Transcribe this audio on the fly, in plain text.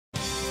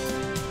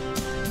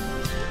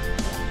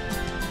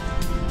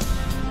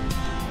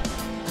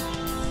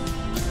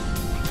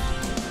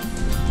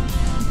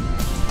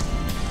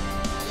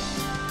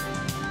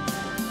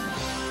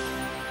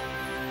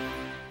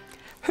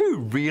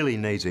really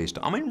needs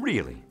Easter? I mean,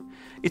 really.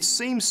 It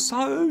seems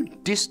so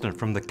distant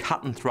from the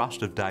cut and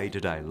thrust of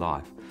day-to-day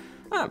life.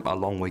 A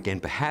long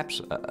weekend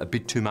perhaps, a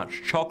bit too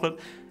much chocolate,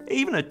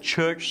 even a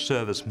church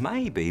service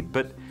maybe,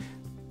 but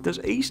does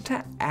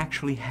Easter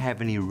actually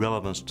have any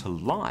relevance to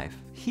life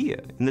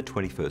here in the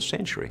 21st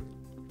century?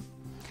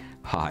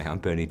 Hi, I'm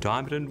Bernie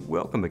Diamond and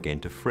welcome again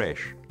to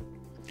Fresh.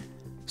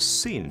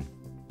 Sin.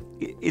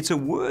 It's a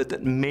word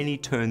that many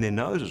turn their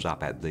noses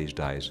up at these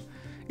days.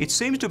 It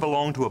seems to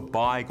belong to a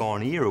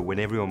bygone era when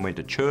everyone went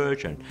to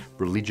church and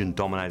religion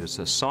dominated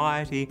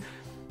society.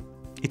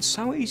 It's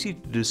so easy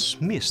to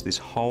dismiss this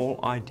whole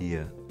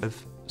idea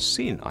of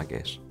sin, I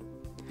guess.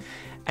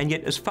 And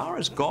yet, as far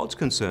as God's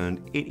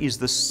concerned, it is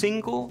the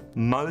single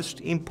most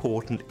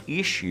important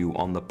issue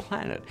on the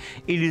planet.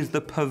 It is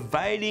the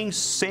pervading,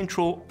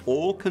 central,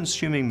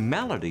 all-consuming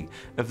malady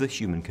of the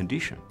human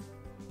condition.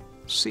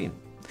 Sin.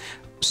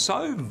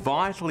 So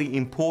vitally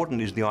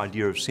important is the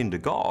idea of sin to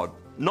God,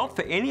 not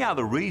for any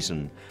other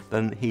reason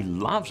than He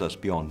loves us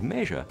beyond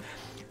measure,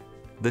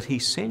 that He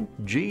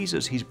sent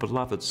Jesus, His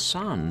beloved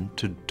Son,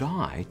 to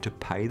die to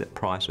pay the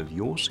price of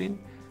your sin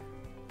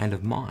and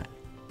of mine.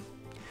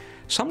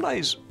 Some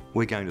days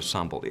we're going to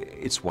stumble.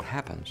 It's what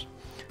happens.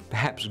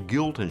 Perhaps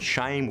guilt and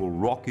shame will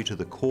rock you to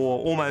the core,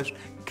 almost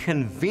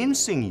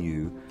convincing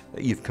you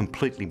that you've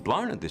completely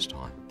blown it this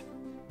time.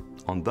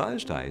 On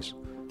those days,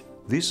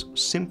 this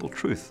simple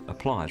truth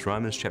applies.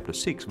 Romans chapter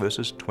 6,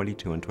 verses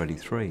 22 and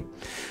 23.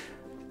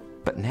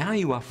 But now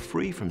you are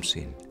free from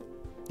sin.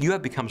 You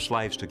have become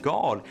slaves to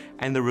God,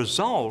 and the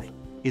result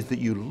is that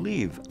you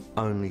live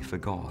only for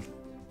God.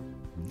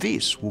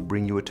 This will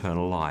bring you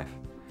eternal life.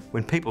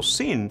 When people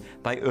sin,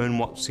 they earn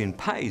what sin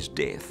pays,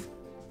 death.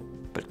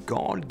 But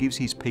God gives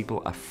His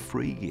people a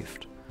free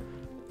gift,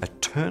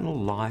 eternal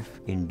life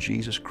in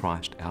Jesus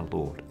Christ our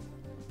Lord.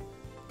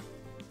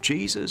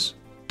 Jesus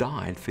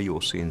died for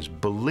your sins.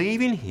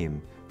 Believe in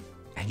Him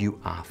and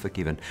you are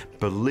forgiven.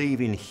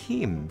 Believe in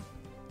Him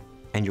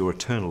and your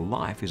eternal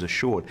life is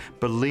assured.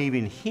 Believe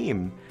in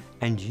Him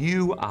and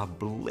you are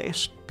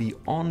blessed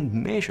beyond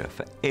measure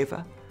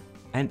forever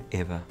and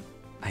ever.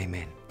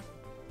 Amen.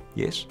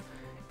 Yes,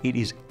 it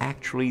is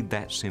actually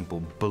that simple.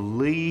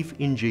 Believe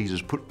in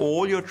Jesus. Put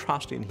all your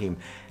trust in Him.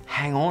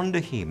 Hang on to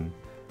Him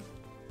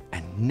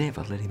and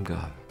never let Him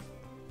go.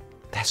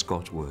 That's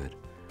God's Word.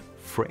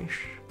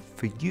 Fresh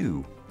for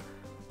you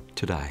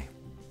today.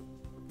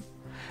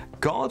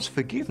 God's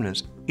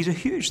forgiveness is a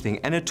huge thing,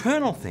 an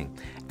eternal thing,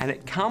 and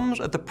it comes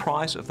at the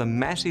price of the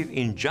massive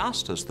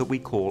injustice that we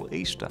call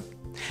Easter.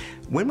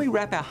 When we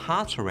wrap our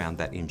hearts around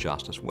that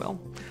injustice, well,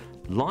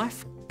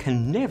 life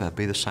can never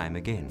be the same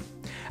again.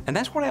 And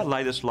that's what our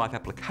latest life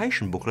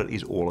application booklet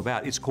is all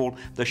about. It's called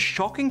The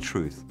Shocking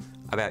Truth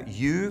About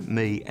You,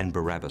 Me and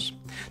Barabbas.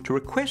 To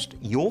request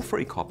your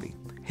free copy,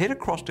 head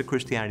across to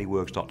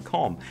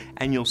ChristianityWorks.com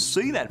and you'll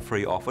see that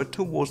free offer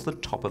towards the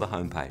top of the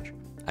homepage.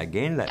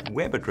 Again, that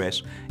web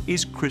address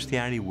is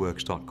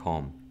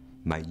ChristianityWorks.com.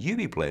 May you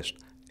be blessed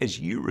as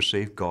you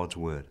receive God's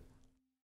Word.